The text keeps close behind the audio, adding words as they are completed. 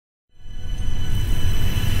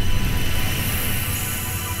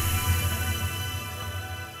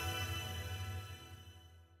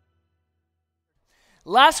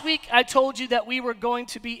Last week, I told you that we were going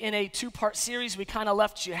to be in a two-part series. We kind of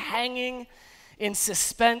left you hanging in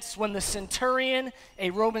suspense when the centurion, a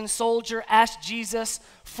Roman soldier, asked Jesus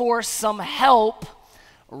for some help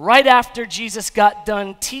right after Jesus got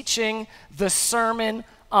done teaching the Sermon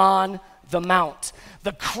on the Mount.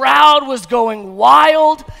 The crowd was going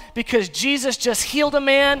wild because Jesus just healed a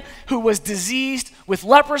man who was diseased with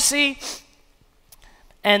leprosy,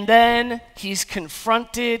 and then he's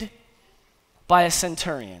confronted by a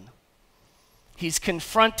centurion. He's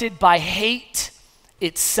confronted by hate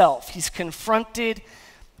itself. He's confronted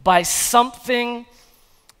by something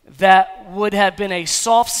that would have been a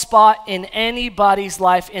soft spot in anybody's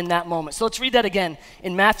life in that moment. So let's read that again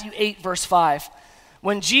in Matthew 8, verse 5.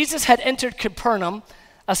 When Jesus had entered Capernaum,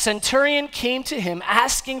 a centurion came to him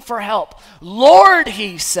asking for help. "Lord,"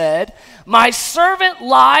 he said, "my servant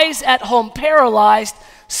lies at home paralyzed,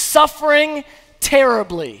 suffering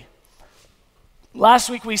terribly." Last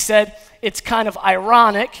week we said it's kind of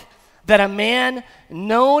ironic that a man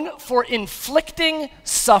known for inflicting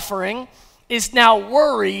suffering is now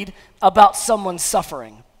worried about someone's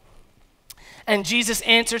suffering. And Jesus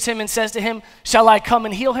answers him and says to him, "Shall I come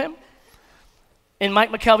and heal him?" In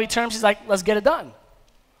Mike McKelvey terms, he's like, "Let's get it done.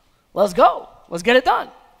 Let's go. Let's get it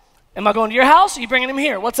done. Am I going to your house or are you bringing him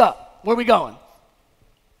here? What's up? Where are we going?"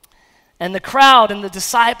 And the crowd and the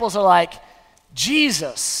disciples are like,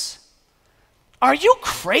 "Jesus, are you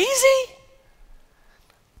crazy?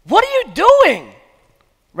 What are you doing?"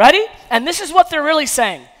 Ready? And this is what they're really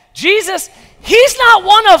saying. Jesus, he's not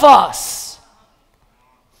one of us.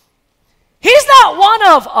 He's not one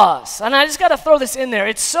of us. And I just got to throw this in there.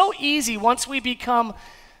 It's so easy once we become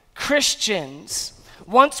Christians,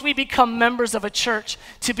 once we become members of a church,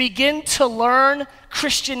 to begin to learn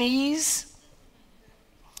Christianese.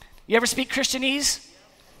 You ever speak Christianese?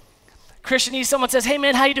 Christianese, someone says, "Hey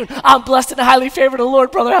man, how you doing?" "I'm blessed and highly favored of the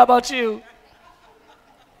Lord, brother. How about you?"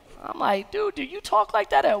 I'm like, dude, do you talk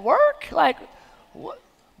like that at work? Like, what?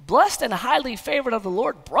 Blessed and highly favored of the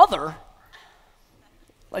Lord, brother?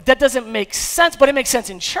 Like, that doesn't make sense, but it makes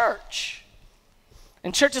sense in church.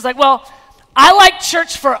 And church is like, well, I like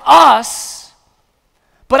church for us,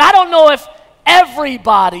 but I don't know if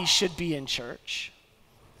everybody should be in church.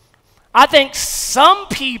 I think some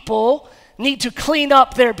people need to clean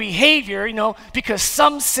up their behavior, because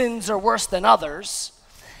some sins are worse than others.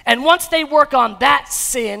 And once they work on that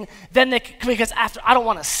sin, then because after, I don't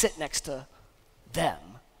want to sit next to them.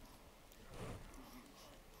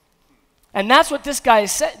 And that's what this guy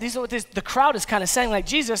is saying. The crowd is kind of saying, like,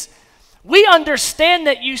 "Jesus, we understand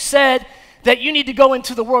that you said that you need to go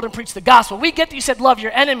into the world and preach the gospel. We get that you said love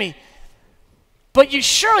your enemy, but you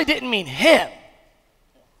surely didn't mean him.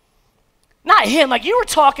 Not him. Like, you were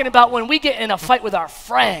talking about when we get in a fight with our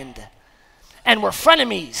friend and we're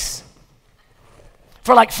frenemies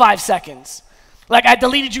for like 5 seconds. Like, I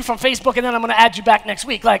deleted you from Facebook and then I'm going to add you back next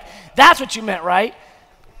week. Like, that's what you meant, right?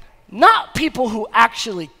 Not people who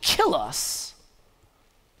actually kill us.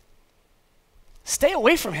 Stay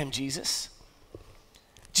away from him, Jesus.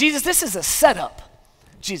 Jesus, this is a setup.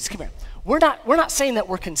 Jesus, come here. We're not saying that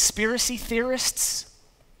we're conspiracy theorists,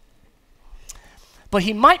 but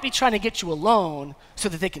he might be trying to get you alone so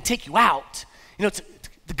that they can take you out.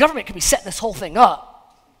 The government could be setting this whole thing up.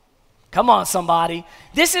 Come on, somebody.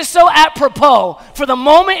 This is so apropos for the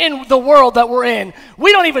moment in the world that we're in.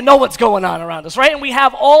 We don't even know what's going on around us, right? And we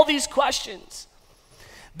have all these questions.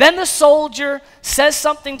 Then the soldier says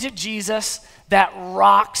something to Jesus that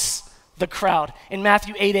rocks the crowd. In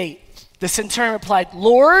Matthew 8:8, the centurion replied,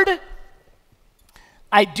 "Lord,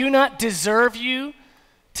 I do not deserve you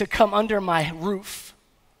to come under my roof."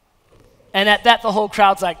 And at that, the whole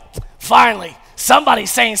crowd's like, finally,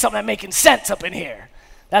 somebody's saying something that's making sense up in here.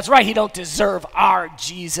 That's right, he don't deserve our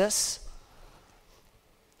Jesus.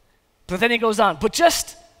 But then he goes on, "But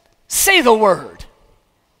just say the word.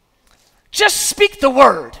 Just speak the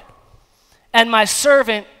word, and my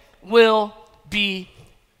servant will be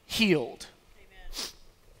healed." Amen.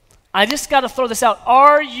 I just got to throw this out.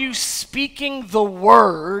 Are you speaking the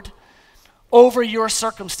word over your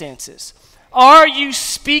circumstances? Are you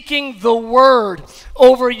speaking the word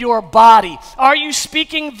over your body? Are you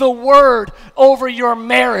speaking the word over your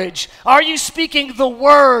marriage? Are you speaking the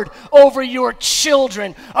word over your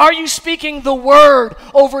children? Are you speaking the word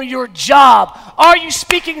over your job? Are you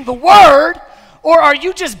speaking the word, or are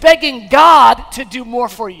you just begging God to do more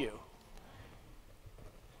for you?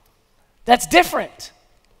 That's different.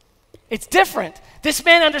 It's different. This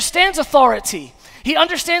man understands authority. He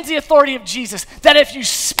understands the authority of Jesus, that if you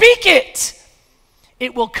speak it,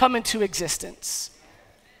 it will come into existence.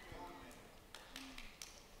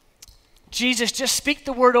 Jesus, just speak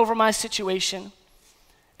the word over my situation.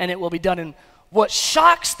 and it will be done. And what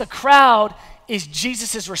shocks the crowd is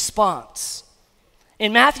Jesus' response.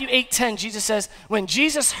 In Matthew 8:10, Jesus says, when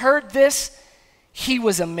Jesus heard this, he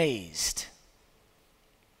was amazed.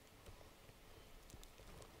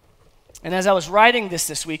 And as I was writing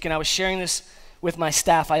this week, and I was sharing this with my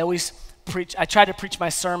staff, I try to preach my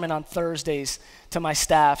sermon on Thursdays to my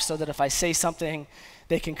staff so that if I say something,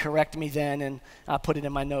 they can correct me then, and I'll put it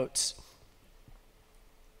in my notes.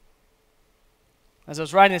 As I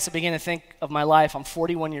was writing this, I began to think of my life. I'm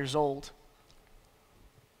 41 years old.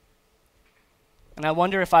 And I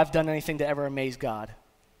wonder if I've done anything to ever amaze God.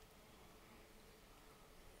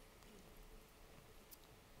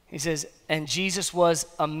 He says, and Jesus was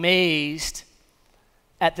amazed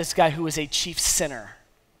at this guy who was a chief sinner.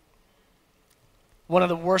 One of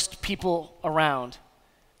the worst people around.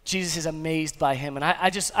 Jesus is amazed by him. And I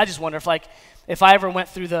just wonder if I ever went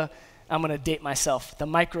through I'm going to date myself, the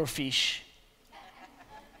microfiche.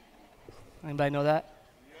 Anybody know that?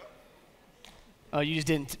 Oh, you just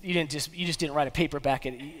didn't write a paper back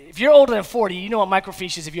in. If you're older than 40, you know what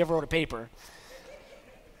microfiche is if you ever wrote a paper.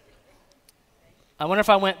 I wonder if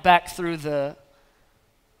I went back through the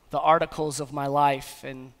articles of my life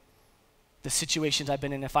and the situations I've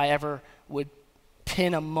been in, if I ever would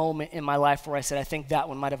pin a moment in my life where I said, I think that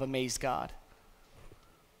one might have amazed God.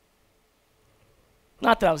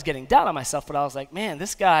 Not that I was getting down on myself, but I was like, man,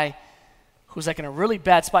 this guy who's like in a really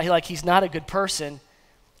bad spot, he's not a good person,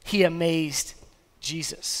 he amazed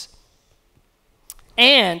Jesus.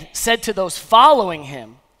 And said to those following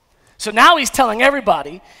him, so now he's telling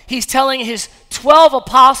everybody, he's telling his 12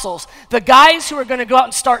 apostles, the guys who are going to go out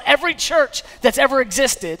and start every church that's ever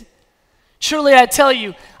existed, truly I tell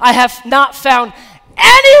you, I have not found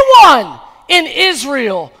anyone in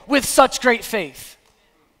Israel with such great faith.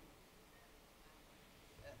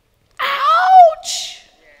 Ouch!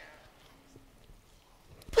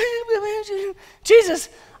 Jesus,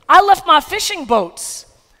 I left my fishing boats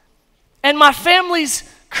and my family's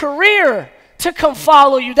career to come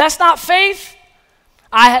follow you. That's not faith.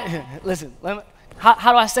 Listen,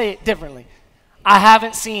 how do I say it differently? I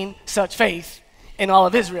haven't seen such faith in all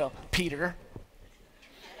of Israel. Peter,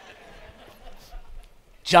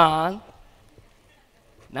 John,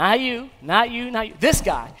 not you. This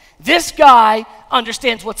guy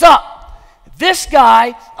understands what's up. This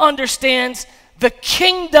guy understands the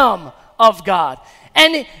kingdom of God.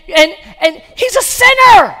 And he's a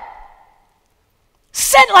sinner.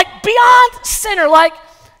 Like beyond sinner, like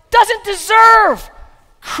doesn't deserve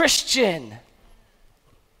Christian.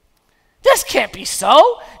 This can't be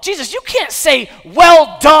so. Jesus, you can't say,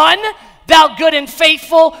 well done, thou good and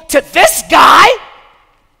faithful, to this guy.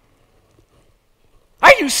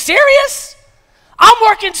 Are you serious? I'm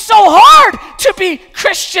working so hard to be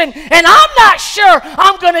Christian, and I'm not sure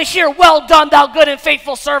I'm going to hear, well done, thou good and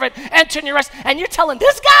faithful servant, enter in your rest. And you're telling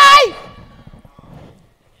this guy?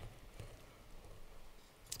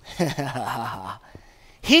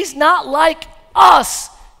 He's not like us,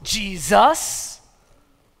 Jesus.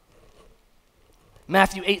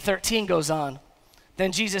 Matthew 8:13 goes on.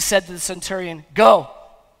 Then Jesus said to the centurion, go,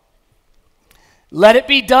 let it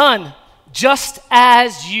be done just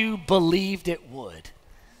as you believed it would.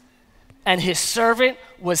 And his servant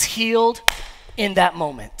was healed in that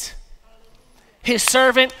moment. His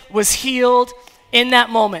servant was healed in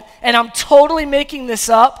that moment. And I'm totally making this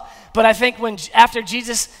up, but I think after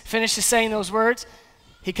Jesus finishes saying those words,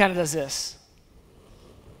 he kind of does this.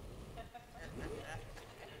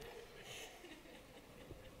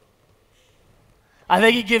 I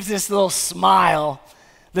think he gives this little smile,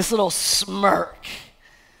 this little smirk.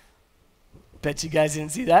 Bet you guys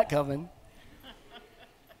didn't see that coming.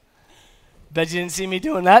 Bet you didn't see me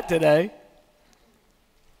doing that today.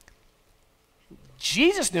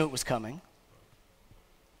 Jesus knew it was coming.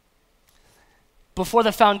 Before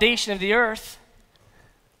the foundation of the earth,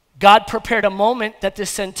 God prepared a moment that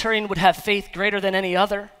this centurion would have faith greater than any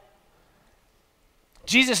other.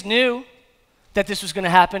 Jesus knew that this was going to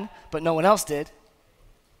happen, but no one else did.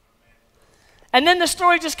 And then the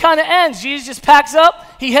story just kind of ends. Jesus just packs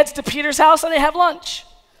up, he heads to Peter's house, and they have lunch.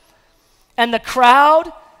 And the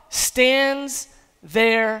crowd stands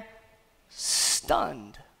there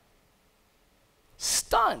stunned.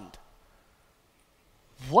 Stunned.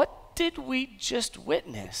 What did we just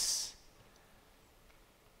witness?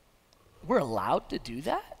 We're allowed to do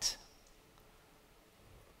that?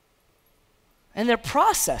 And they're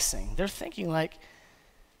processing. They're thinking like,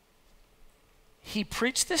 he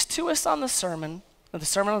preached this to us on the Sermon on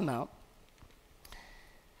the Mount,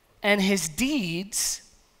 and his deeds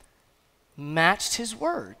matched his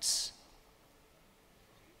words.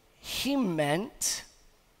 He meant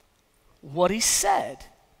what he said.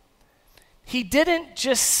 he didn't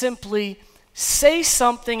just simply say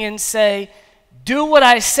something and say, do what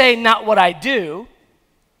I say, not what I do.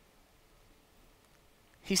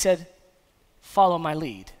 He said, follow my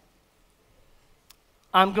lead.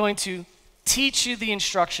 I'm going to teach you the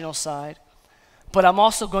instructional side, but I'm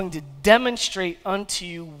also going to demonstrate unto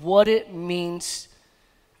you what it means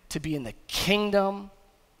to be in the kingdom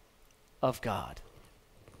of God.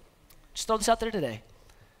 Just throw this out there today.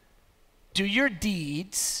 Do your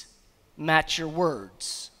deeds match your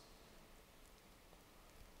words?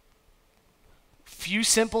 Few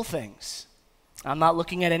simple things. I'm not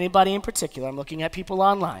looking at anybody in particular. I'm looking at people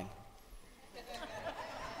online.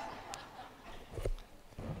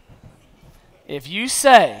 If you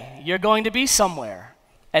say you're going to be somewhere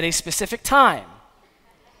at a specific time,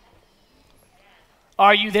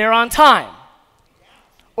 are you there on time?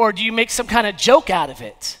 Or do you make some kind of joke out of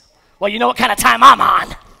it? Well, you know what kind of time I'm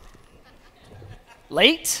on.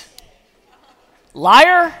 Late?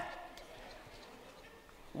 Liar?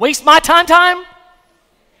 Waste my time?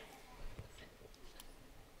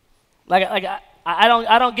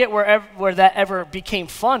 I don't get where that ever became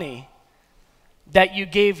funny, that you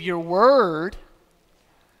gave your word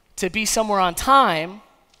to be somewhere on time,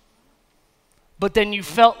 but then you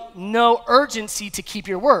felt no urgency to keep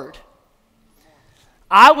your word.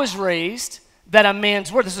 I was raised that a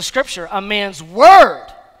man's word, this is scripture, a man's word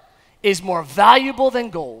is more valuable than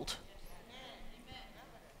gold.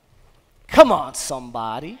 Come on,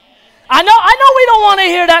 somebody. I know we don't want to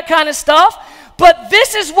hear that kind of stuff, but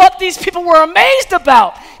this is what these people were amazed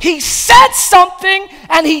about. He said something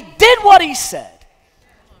and he did what he said.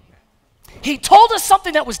 He told us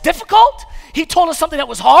something that was difficult. He told us something that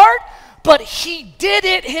was hard, but he did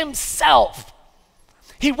it himself.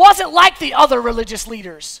 He wasn't like the other religious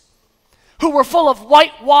leaders who were full of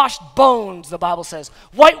whitewashed bones, the Bible says,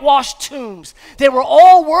 whitewashed tombs. They were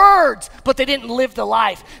all words, but they didn't live the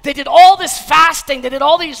life. They did all this fasting, they did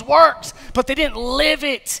all these works, but they didn't live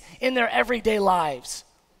it in their everyday lives.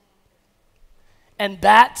 And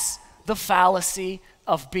that's the fallacy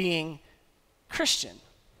of being Christian.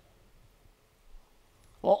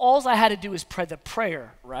 Well, all I had to do is pray the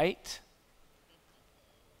prayer, right?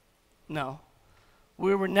 No.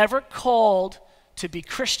 We were never called to be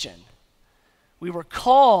Christian. We were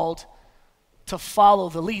called to follow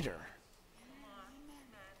the leader,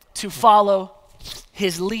 to follow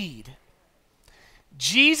his lead.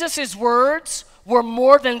 Jesus' words were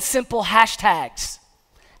more than simple hashtags.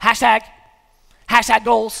 Hashtag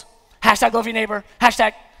goals, hashtag love your neighbor,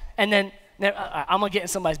 hashtag, and then I'm going to get in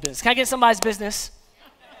somebody's business. Can I get in somebody's business?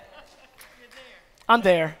 I'm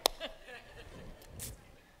there.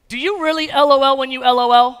 Do you really LOL when you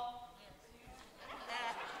LOL?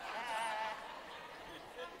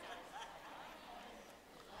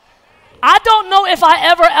 I don't know if I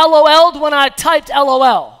ever LOL'd when I typed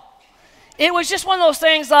LOL. It was just one of those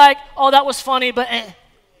things like, oh, that was funny, but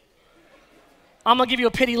I'm going to give you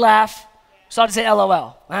a pity laugh, so I'll just say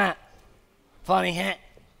LOL. Funny.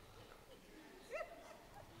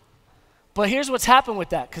 But here's what's happened with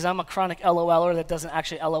that, because I'm a chronic LOLer that doesn't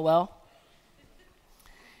actually LOL.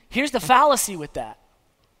 Here's the fallacy with that.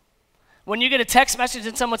 When you get a text message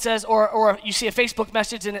and someone says, or you see a Facebook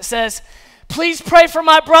message and it says, please pray for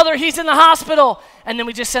my brother, he's in the hospital, and then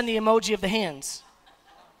we just send the emoji of the hands.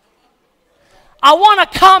 I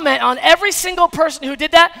want to comment on every single person who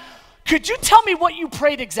did that. Could you tell me what you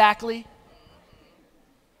prayed exactly?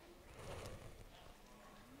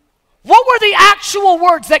 What were the actual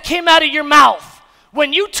words that came out of your mouth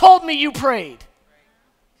when you told me you prayed?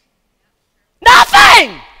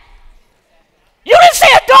 Nothing! You didn't say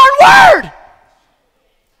a darn word!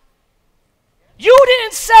 You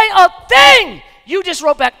didn't say a thing! You just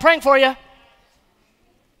wrote back, praying for you.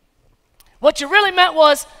 What you really meant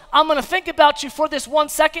was, I'm going to think about you for this 1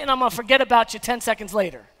 second and I'm going to forget about you 10 seconds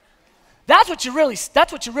later. That's what you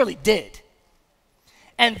really did.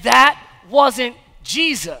 And that wasn't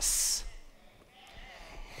Jesus.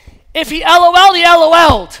 If he LOL'd, he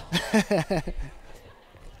LOL'd.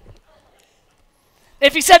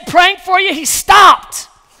 If he said praying for you, he stopped.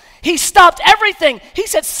 He stopped everything. He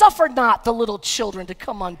said, suffer not the little children to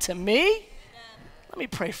come unto me. Let me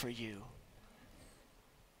pray for you.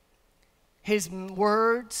 His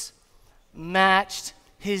words matched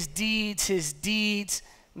his deeds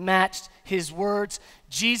matched his words.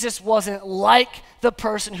 Jesus wasn't like the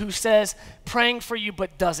person who says praying for you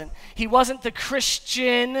but doesn't. He wasn't the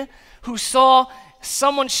Christian who saw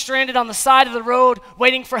someone stranded on the side of the road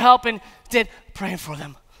waiting for help and did praying for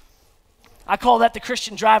them. I call that the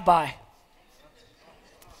Christian drive-by.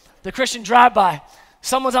 The Christian drive-by.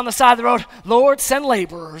 Someone's on the side of the road, Lord, send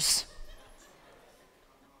laborers.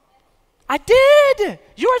 I did.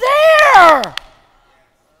 You were there.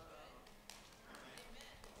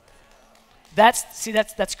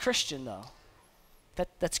 That's Christian though.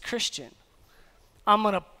 That's Christian. I'm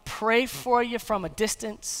going to pray for you from a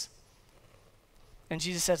distance. And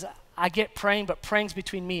Jesus says, I get praying, but praying's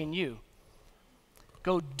between me and you.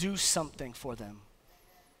 Go do something for them.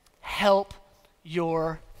 Help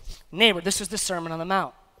your neighbor. This was the Sermon on the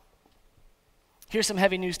Mount. Here's some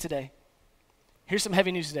heavy news today.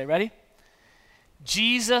 Ready?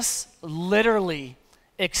 Jesus literally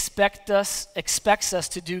expects us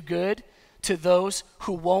to do good to those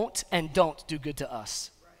who won't and don't do good to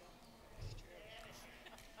us.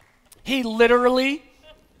 He literally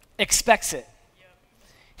expects it.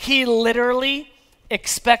 He literally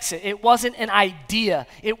expects it. It wasn't an idea.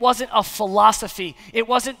 It wasn't a philosophy. It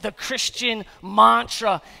wasn't the Christian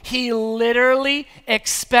mantra. He literally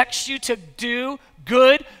expects you to do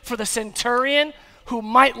good for the centurion who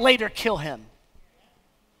might later kill him.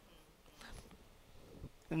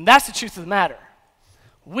 And that's the truth of the matter.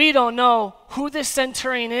 We don't know who this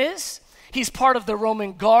centurion is. He's part of the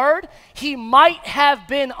Roman guard. He might have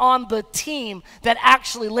been on the team that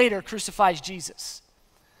actually later crucifies Jesus.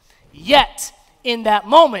 Yet, in that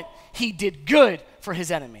moment, he did good for his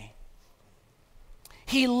enemy.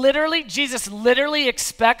 Jesus literally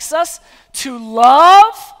expects us to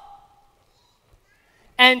love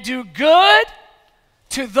and do good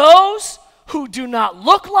to those who do not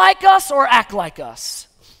look like us or act like us.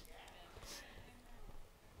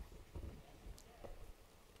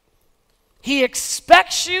 He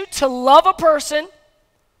expects you to love a person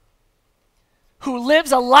who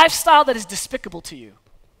lives a lifestyle that is despicable to you.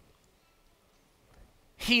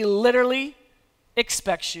 He literally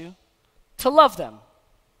expects you to love them.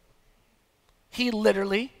 He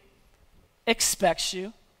literally expects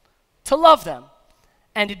you to love them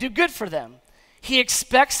and to do good for them. He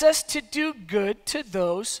expects us to do good to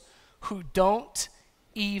those who don't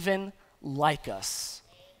even like us.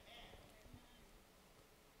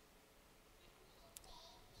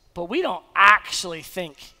 But we don't actually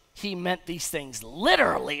think he meant these things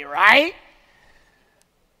literally, right?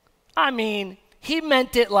 I mean, he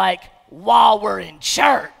meant it like while we're in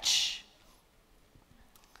church,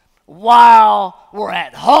 while we're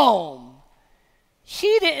at home.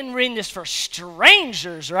 He didn't mean this for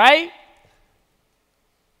strangers, right?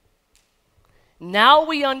 Now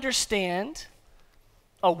we understand,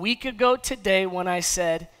 a week ago today when I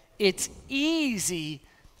said, it's easy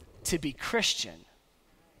to be Christian.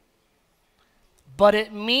 But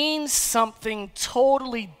it means something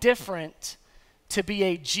totally different to be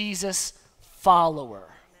a Jesus follower.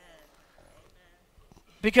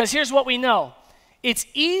 Because here's what we know. It's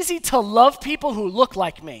easy to love people who look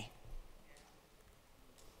like me.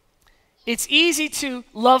 It's easy to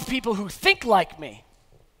love people who think like me.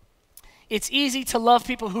 It's easy to love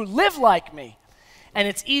people who live like me. And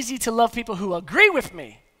it's easy to love people who agree with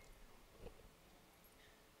me.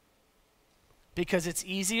 Because it's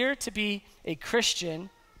easier to be a Christian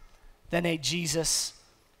than a Jesus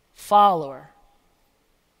follower.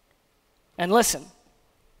 And listen,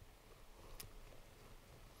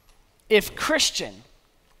 if Christian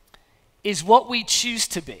is what we choose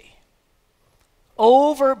to be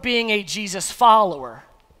over being a Jesus follower,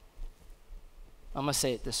 I'm going to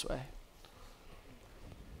say it this way.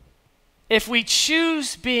 If we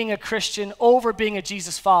choose being a Christian over being a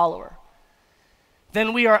Jesus follower,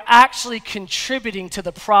 then we are actually contributing to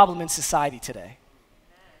the problem in society today.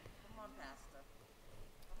 Come on,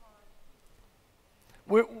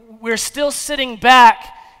 Pastor. We're still sitting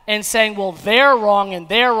back and saying, well, they're wrong and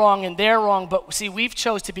they're wrong and they're wrong. But see, we've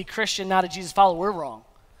chose to be Christian, not a Jesus follower. We're wrong.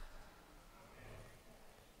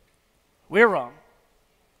 We're wrong.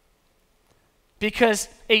 Because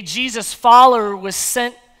a Jesus follower was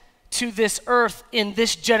sent to this earth in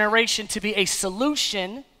this generation to be a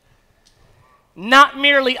solution, not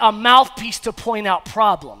merely a mouthpiece to point out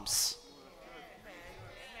problems.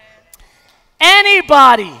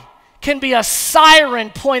 Anybody can be a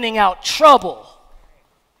siren pointing out trouble.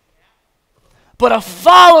 But a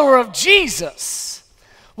follower of Jesus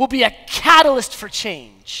will be a catalyst for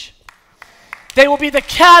change. They will be the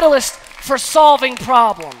catalyst for solving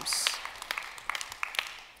problems.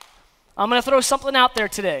 I'm going to throw something out there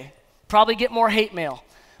today. Probably get more hate mail.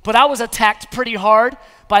 But I was attacked pretty hard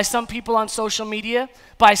by some people on social media,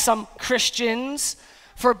 by some Christians,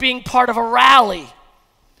 for being part of a rally.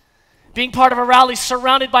 Being part of a rally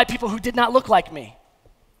surrounded by people who did not look like me.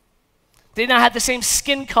 They did not have the same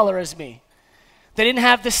skin color as me. They didn't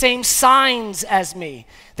have the same signs as me.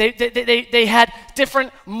 They had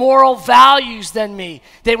different moral values than me.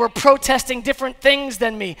 They were protesting different things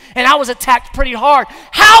than me. And I was attacked pretty hard.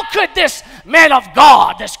 How could this man of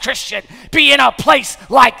God, this Christian, be in a place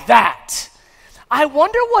like that? I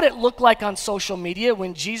wonder what it looked like on social media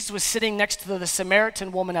when Jesus was sitting next to the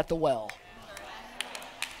Samaritan woman at the well.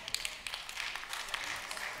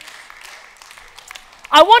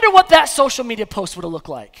 I wonder what that social media post would have looked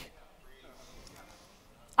like.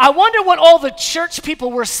 I wonder what all the church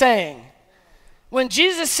people were saying when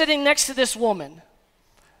Jesus is sitting next to this woman,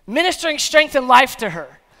 ministering strength and life to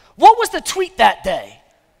her. What was the tweet that day?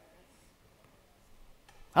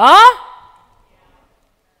 Huh?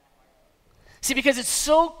 See, because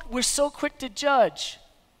we're so quick to judge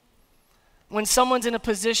when someone's in a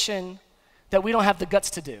position that we don't have the guts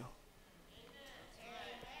to do.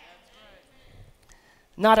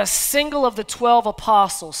 Not a single of the 12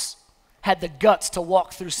 apostles had the guts to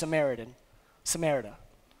walk through Samaria.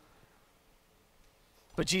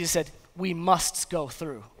 But Jesus said, we must go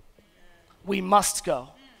through. We must go.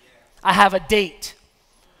 I have a date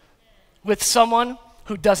with someone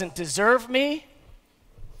who doesn't deserve me,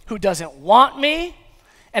 who doesn't want me,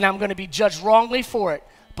 and I'm going to be judged wrongly for it.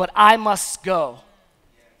 But I must go.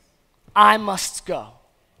 I must go.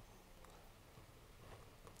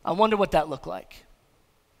 I wonder what that looked like.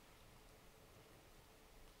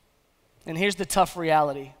 And here's the tough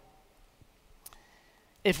reality.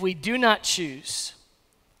 If we do not choose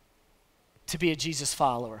to be a Jesus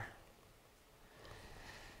follower,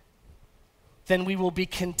 then we will be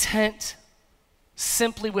content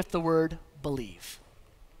simply with the word believe.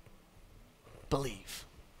 Believe.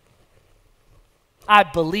 I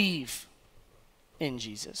believe in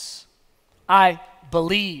Jesus. I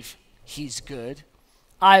believe he's good.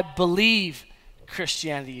 I believe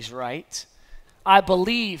Christianity is right. I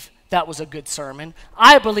believe that was a good sermon.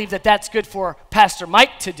 I believe that that's good for Pastor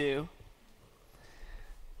Mike to do.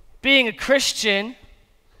 Being a Christian,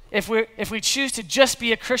 if we choose to just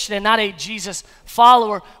be a Christian and not a Jesus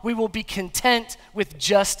follower, we will be content with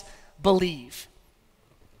just believe.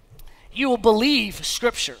 You will believe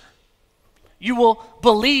Scripture. You will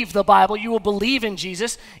believe the Bible. You will believe in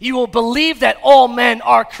Jesus. You will believe that all men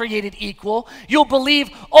are created equal. You'll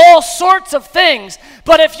believe all sorts of things.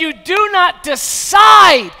 But if you do not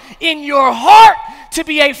decide in your heart to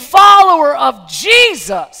be a follower of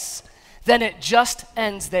Jesus, then it just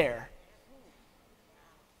ends there.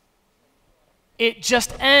 It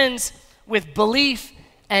just ends with belief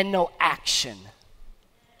and no action.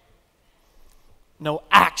 No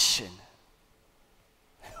action.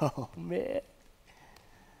 Oh, man.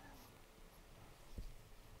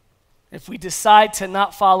 If we decide to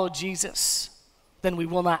not follow Jesus, then we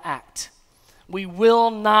will not act. We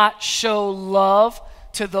will not show love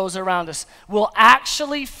to those around us. We'll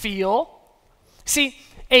actually feel, see,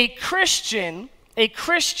 a Christian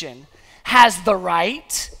has the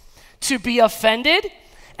right to be offended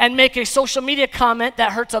and make a social media comment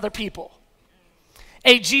that hurts other people.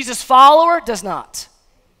 A Jesus follower does not.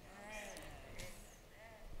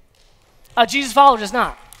 A Jesus follower does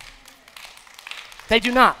not. They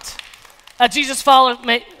do not. A Jesus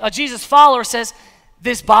follower says,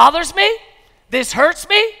 this bothers me, this hurts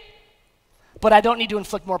me, but I don't need to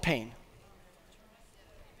inflict more pain.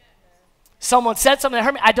 Someone said something that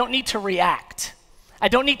hurt me, I don't need to react. I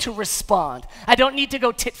don't need to respond. I don't need to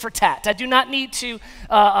go tit for tat. I do not need to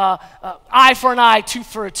eye for an eye, tooth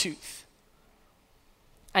for a tooth.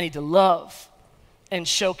 I need to love and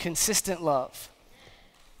show consistent love.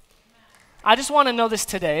 I just want to know this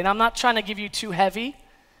today, and I'm not trying to give you too heavy.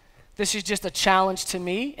 This is just a challenge to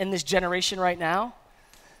me in this generation right now.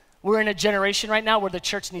 We're in a generation right now where the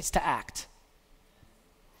church needs to act,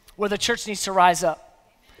 where the church needs to rise up.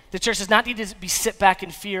 The church does not need to be sit back in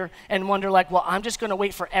fear and wonder like, well, I'm just going to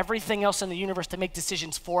wait for everything else in the universe to make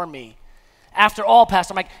decisions for me. After all,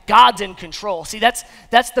 Pastor Mike, God's in control. See, that's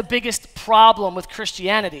the biggest problem with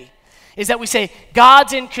Christianity, is that we say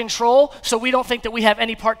God's in control, so we don't think that we have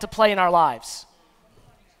any part to play in our lives.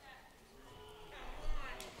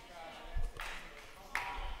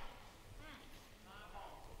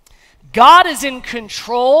 God is in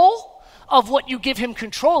control of what you give him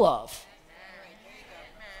control of.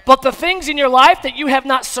 But the things in your life that you have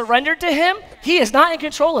not surrendered to him, he is not in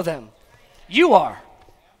control of them. You are.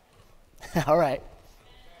 All right.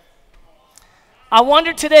 I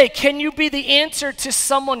wonder today, can you be the answer to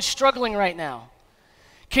someone struggling right now?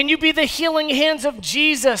 Can you be the healing hands of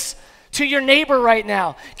Jesus to your neighbor right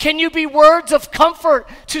now? Can you be words of comfort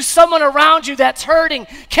to someone around you that's hurting?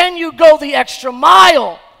 Can you go the extra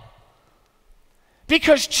mile?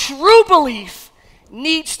 Because true belief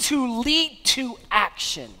needs to lead to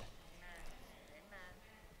action.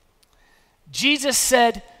 Jesus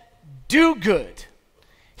said, do good.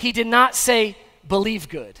 He did not say, believe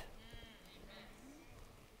good.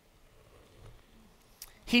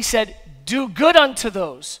 He said, do good unto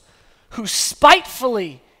those who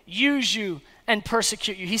spitefully use you and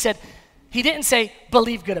persecute you. He didn't say,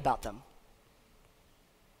 believe good about them.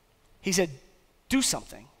 He said, do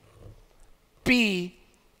something. Be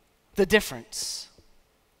the difference.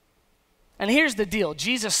 And here's the deal.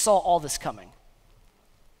 Jesus saw all this coming.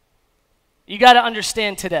 You got to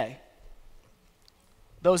understand today,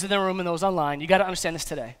 those in the room and those online, you got to understand this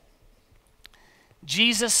today.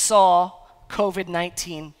 Jesus saw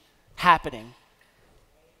COVID-19 happening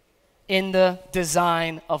in the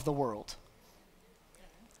design of the world.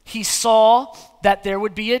 He saw that there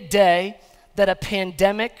would be a day that a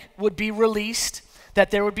pandemic would be released,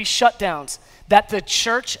 that there would be shutdowns, that the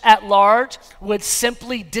church at large would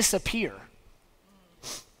simply disappear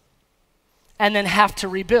and then have to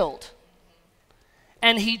rebuild.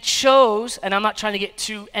 And he chose, and I'm not trying to get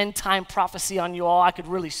too end time prophecy on you all. I could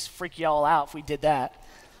really freak you all out if we did that.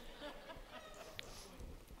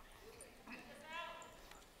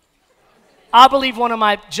 I believe one of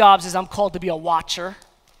my jobs is I'm called to be a watcher.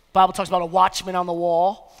 The Bible talks about a watchman on the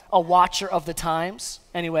wall, a watcher of the times.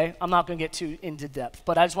 Anyway, I'm not going to get too into depth,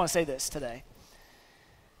 but I just want to say this today.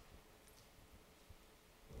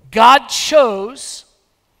 God chose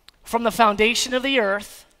from the foundation of the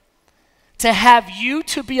earth to have you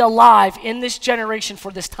to be alive in this generation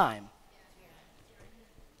for this time.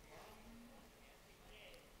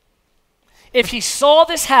 If he saw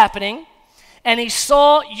this happening and he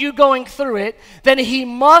saw you going through it, then he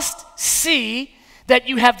must see that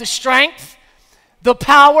you have the strength, the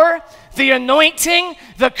power, the anointing,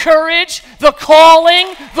 the courage, the calling,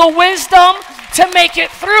 the wisdom to make it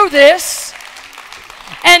through this.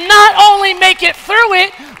 And not only make it through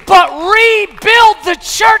it, but rebuild the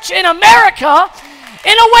church in America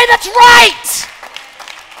in a way that's right.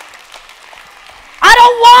 I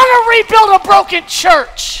don't want to rebuild a broken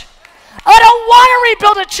church. I don't want to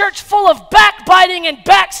rebuild a church full of backbiting and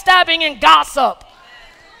backstabbing and gossip.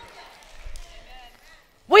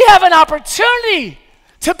 We have an opportunity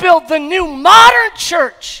to build the new modern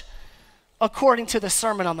church according to the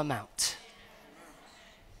Sermon on the Mount.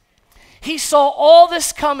 He saw all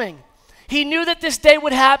this coming. He knew that this day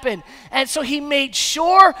would happen. And so he made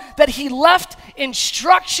sure that he left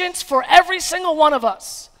instructions for every single one of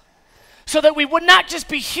us so that we would not just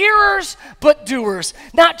be hearers, but doers.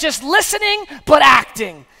 Not just listening, but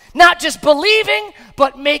acting. Not just believing,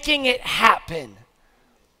 but making it happen.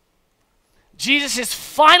 Jesus'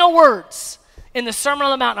 final words in the Sermon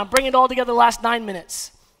on the Mount, I'm bringing it all together the last 9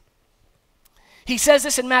 minutes. He says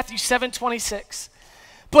this in Matthew 7:26.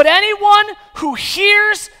 But anyone who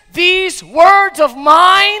hears these words of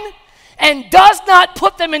mine and does not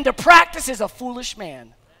put them into practice is a foolish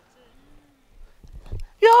man.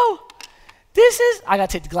 I got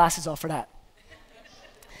to take the glasses off for that.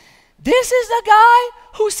 This is the guy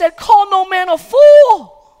who said, call no man a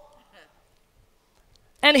fool.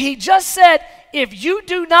 And he just said, if you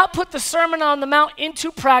do not put the Sermon on the Mount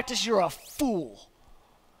into practice, you're a fool.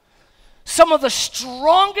 Some of the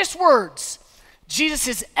strongest words Jesus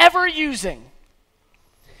is ever using.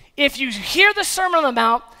 If you hear the Sermon on the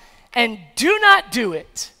Mount and do not do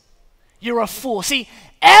it, you're a fool. See,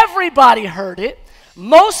 everybody heard it.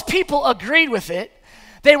 Most people agreed with it.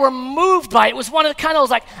 They were moved by it. It was one of the kind of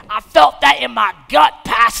like, I felt that in my gut,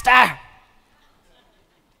 Pastor.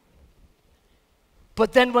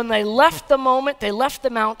 But then when they left the moment, they left the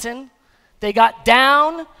mountain, they got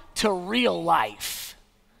down to real life.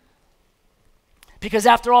 Because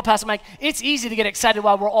after all, Pastor Mike, it's easy to get excited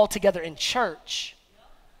while we're all together in church.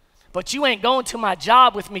 But you ain't going to my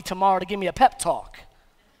job with me tomorrow to give me a pep talk.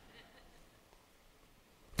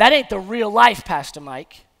 That ain't the real life, Pastor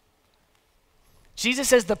Mike. Jesus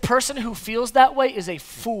says the person who feels that way is a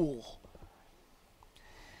fool.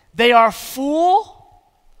 They are a fool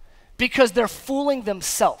because they're fooling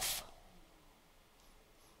themselves.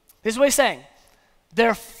 This is what he's saying.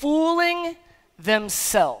 They're fooling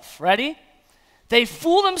themselves. Ready? They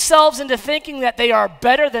fool themselves into thinking that they are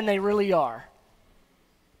better than they really are.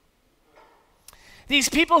 These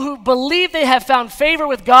people who believe they have found favor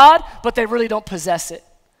with God, but they really don't possess it.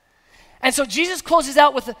 And so Jesus closes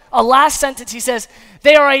out with a last sentence. He says,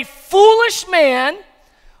 they are a foolish man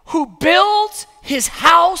who builds his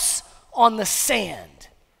house on the sand.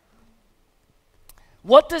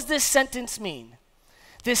 What does this sentence mean?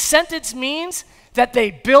 This sentence means that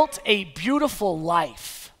they built a beautiful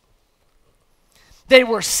life. They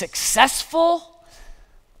were successful.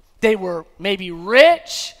 They were maybe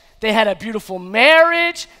rich. They had a beautiful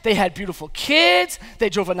marriage. They had beautiful kids. They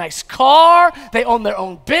drove a nice car. They owned their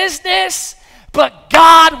own business. But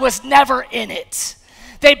God was never in it.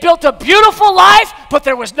 They built a beautiful life, but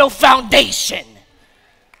there was no foundation.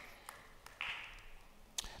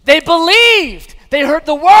 They believed. They heard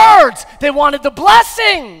the words. They wanted the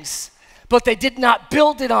blessings. But they did not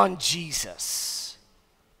build it on Jesus.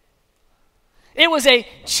 It was a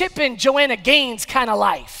Chip and Joanna Gaines kind of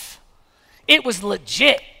life. It was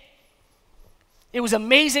legit. It was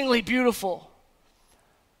amazingly beautiful.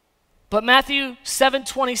 But Matthew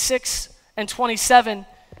 7:26 and 27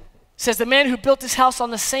 says, the man who built his house on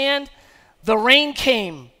the sand, the rain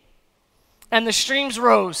came, and the streams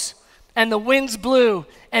rose, and the winds blew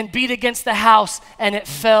and beat against the house, and it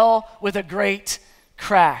fell with a great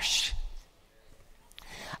crash.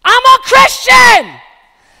 I'm a Christian!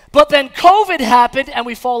 But then COVID happened, and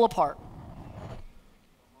we fall apart.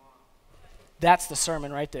 That's the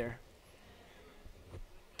sermon right there.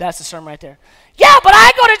 That's the sermon right there. Yeah, but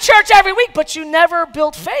I go to church every week, but you never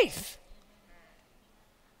built faith.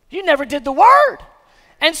 You never did the word.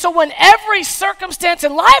 And so when every circumstance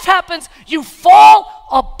in life happens, you fall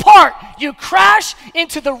apart. You crash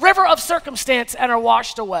into the river of circumstance and are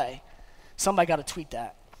washed away. Somebody got to tweet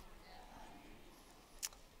that.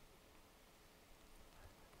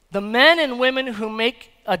 The men and women who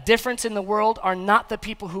make a difference in the world are not the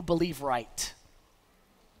people who believe right.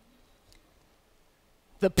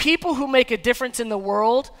 The people who make a difference in the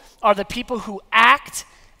world are the people who act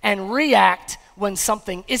and react when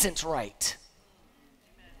something isn't right.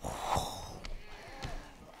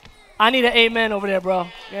 I need an amen over there, bro.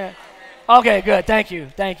 Yeah. Okay, good. Thank you.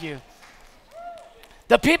 Thank you.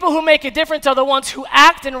 The people who make a difference are the ones who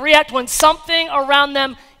act and react when something around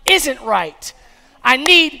them isn't right. I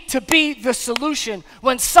need to be the solution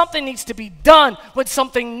when something needs to be done, when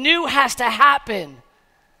something new has to happen.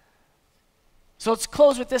 So let's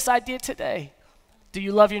close with this idea today. Do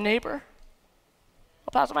you love your neighbor?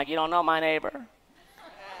 Well, Pastor Mike, you don't know my neighbor.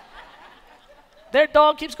 Their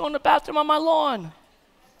dog keeps going to the bathroom on my lawn.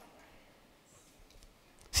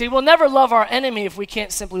 See, we'll never love our enemy if we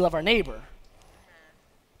can't simply love our neighbor.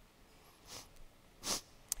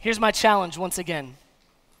 Here's my challenge once again.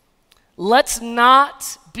 Let's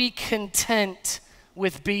not be content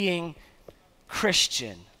with being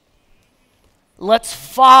Christian. Let's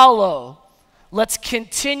follow. Let's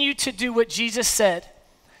continue to do what Jesus said.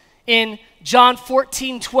 In John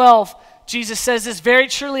 14:12, Jesus says this, very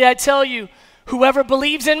truly I tell you, whoever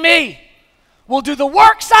believes in me will do the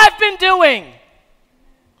works I've been doing.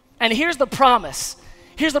 And here's the promise.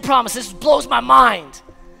 Here's the promise. This blows my mind.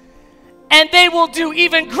 And they will do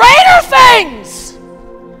even greater things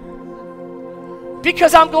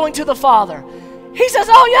because I'm going to the Father. He says,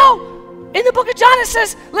 in the book of John it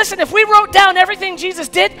says, listen, if we wrote down everything Jesus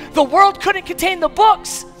did, the world couldn't contain the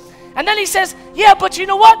books. And then he says, yeah, but you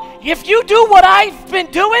know what? If you do what I've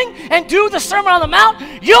been doing and do the Sermon on the Mount,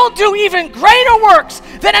 you'll do even greater works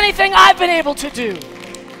than anything I've been able to do.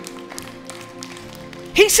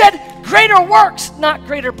 He said greater works, not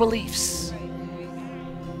greater beliefs.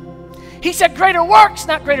 He said greater works,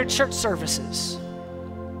 not greater church services.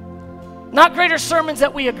 Not greater sermons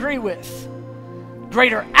that we agree with.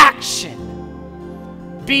 Greater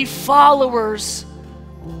action. Be followers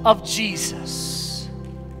of Jesus.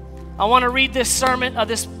 I want to read this sermon,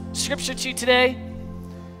 this scripture to you today.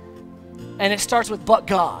 And it starts with, but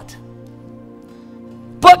God.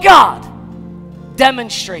 But God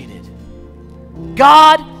demonstrated.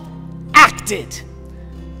 God acted.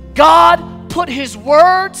 God put his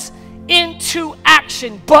words into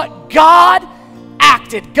action. But God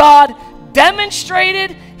acted. God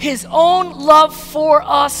demonstrated his own love for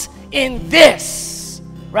us in this.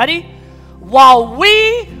 Ready? While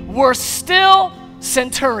we were still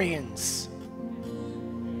centurions.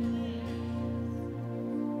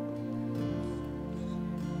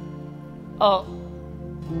 Oh,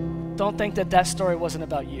 don't think that story wasn't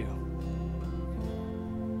about you.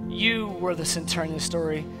 You were the centurion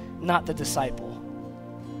story, not the disciple.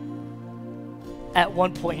 At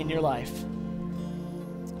one point in your life.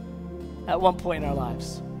 At one point in our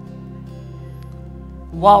lives.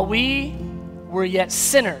 While we were yet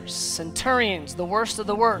sinners, centurions, the worst of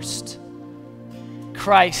the worst,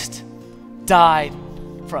 Christ died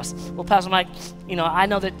for us. Well, Pastor Mike, I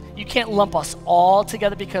know that you can't lump us all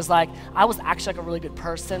together because, I was actually a really good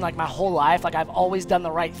person, my whole life. I've always done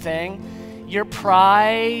the right thing. Your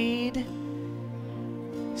pride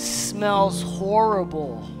smells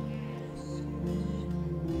horrible.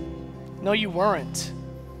 No, you weren't.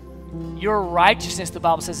 Your righteousness, the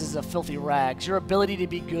Bible says, is a filthy rags. Your ability to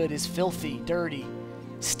be good is filthy, dirty.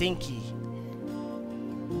 stinky.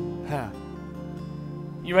 Huh.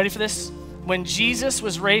 You ready for this? When Jesus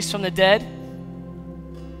was raised from the dead,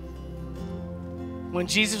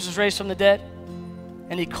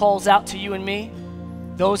 and he calls out to you and me,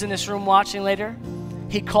 those in this room watching later,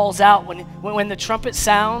 he calls out when the trumpet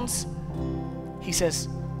sounds, he says,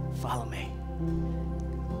 follow me.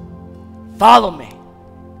 Follow me.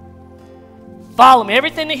 Follow me.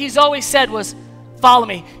 Everything that he's always said was, follow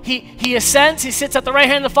me. He ascends, he sits at the right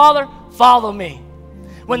hand of the Father, follow me.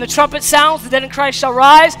 When the trumpet sounds, the dead in Christ shall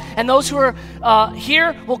rise, and those who are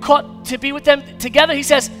here will call to be with them together. He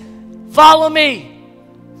says, follow me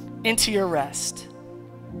into your rest.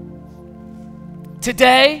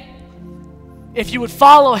 Today, if you would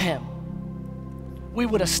follow him, we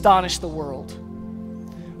would astonish the world.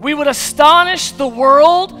 We would astonish the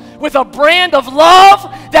world with a brand of love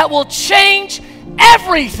that will change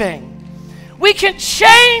everything. We can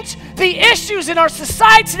change the issues in our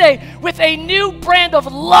society today with a new brand of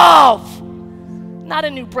love. Not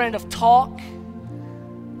a new brand of talk.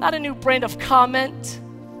 Not a new brand of comment.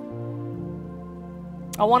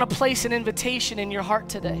 I want to place an invitation in your heart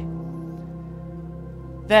today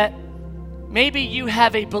that maybe you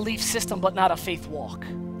have a belief system but not a faith walk.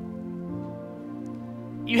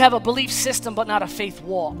 You have a belief system but not a faith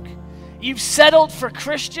walk. You've settled for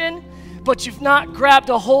Christian, but you've not grabbed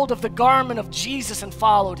a hold of the garment of Jesus and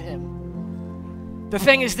followed him. The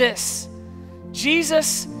thing is this: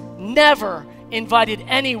 Jesus never invited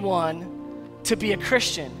anyone to be a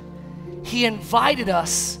Christian. He invited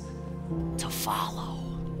us to follow.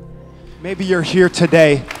 Maybe you're here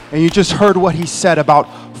today and you just heard what he said about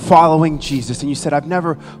following Jesus, and you said, I've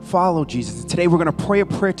never followed Jesus. Today we're going to pray a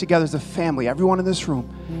prayer together as a family, everyone in this room,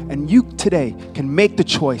 and you today can make the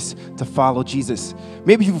choice to follow Jesus.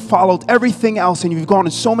 Maybe you've followed everything else and you've gone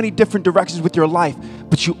in so many different directions with your life,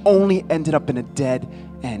 but you only ended up in a dead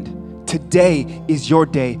end. Today is your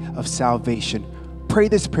day of salvation. Pray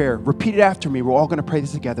this prayer. Repeat it after me. We're all going to pray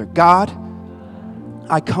this together. God,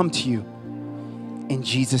 I come to you in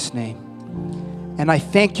Jesus' name, and I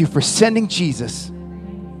thank you for sending Jesus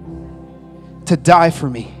to die for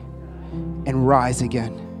me and rise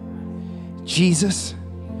again. Jesus,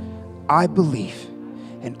 I believe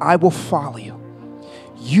and I will follow you.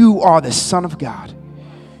 You are the Son of God.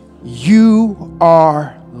 You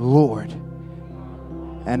are Lord.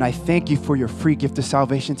 And I thank you for your free gift of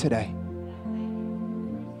salvation today.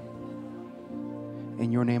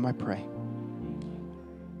 In your name I pray.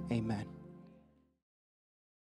 Amen.